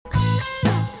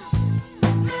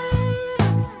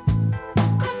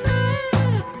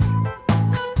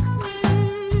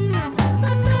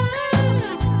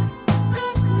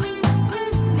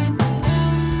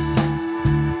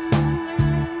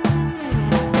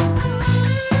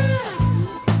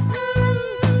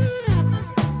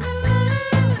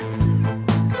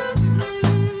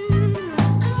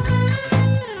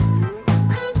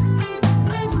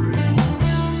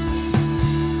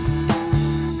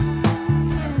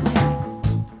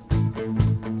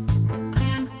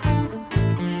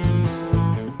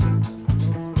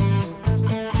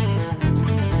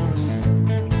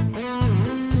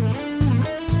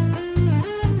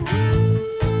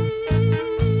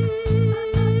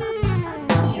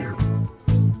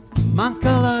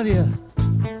l'aria,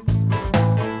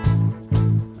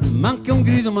 manca un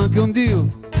grido, manca un Dio.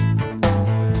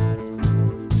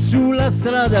 Sulla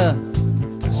strada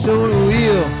solo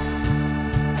io.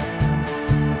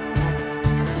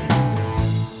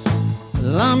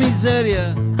 La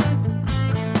miseria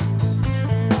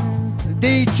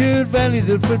dei cervelli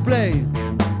del fair play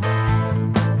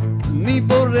mi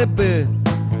vorrebbe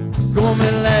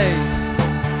come lei.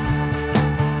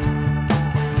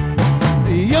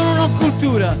 Io non ho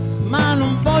cultura, ma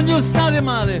non voglio stare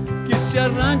male, che si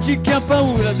arrangi chi ha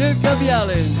paura del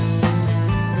caviale.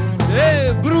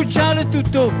 E bruciare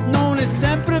tutto non è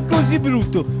sempre così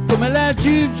brutto, come leggi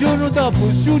il giorno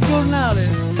dopo sul giornale.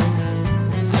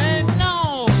 E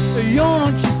no, io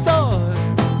non ci sto.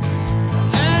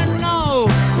 E no,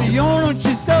 io non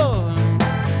ci sto.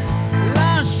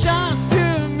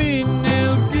 Lasciatemi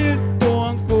nel ghetto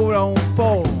ancora un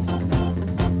po'.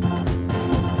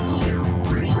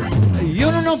 Io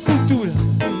non ho cultura,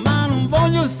 ma non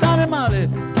voglio stare male,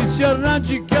 che si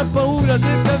arrangi chi ha paura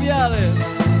del caviale.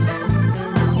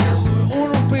 Un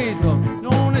peto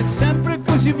non è sempre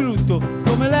così brutto,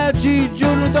 come leggi il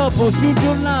giorno dopo sul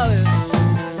giornale.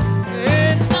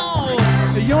 E no,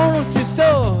 io non ci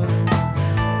sto.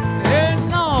 E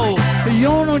no,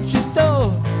 io non ci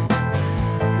sto.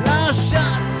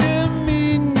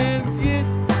 Lasciatemi nel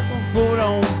ghetto ancora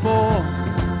un po'.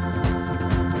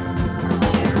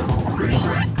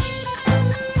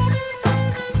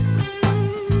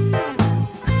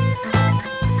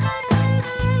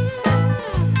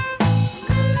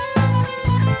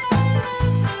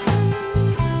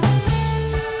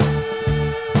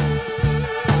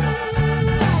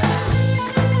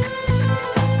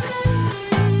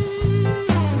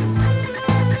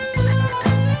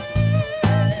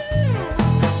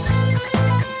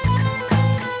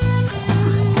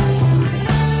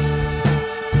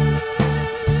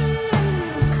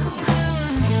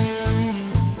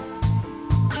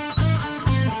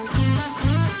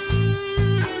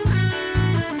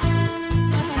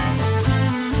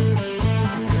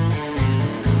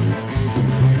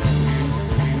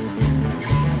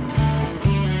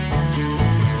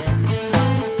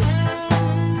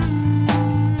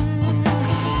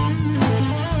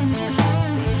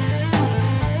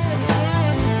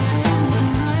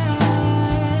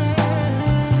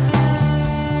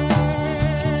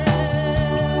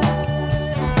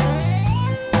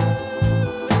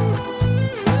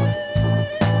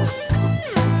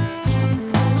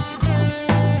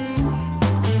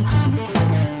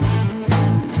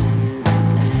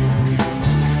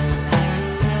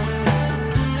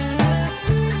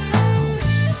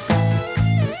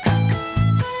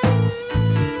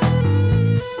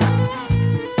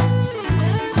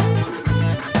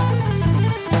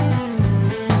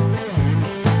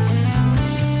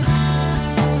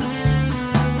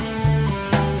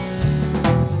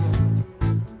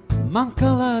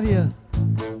 Manca l'aria,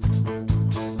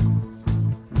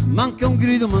 manca un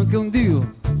grido, manca un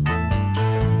Dio.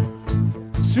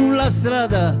 Sulla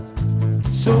strada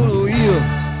solo io.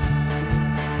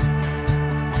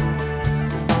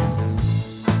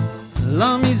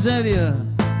 La miseria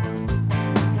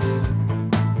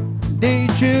dei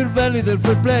cervelli del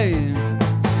fair play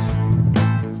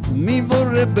mi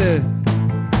vorrebbe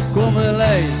come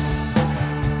lei.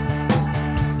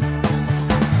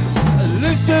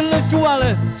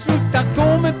 L'intellettuale sfrutta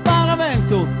come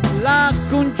paravento la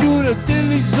congiura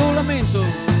dell'isolamento.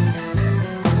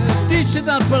 Dice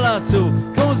dal palazzo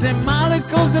cose male e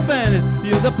cose bene,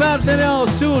 io da perdere ho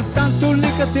soltanto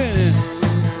le catene.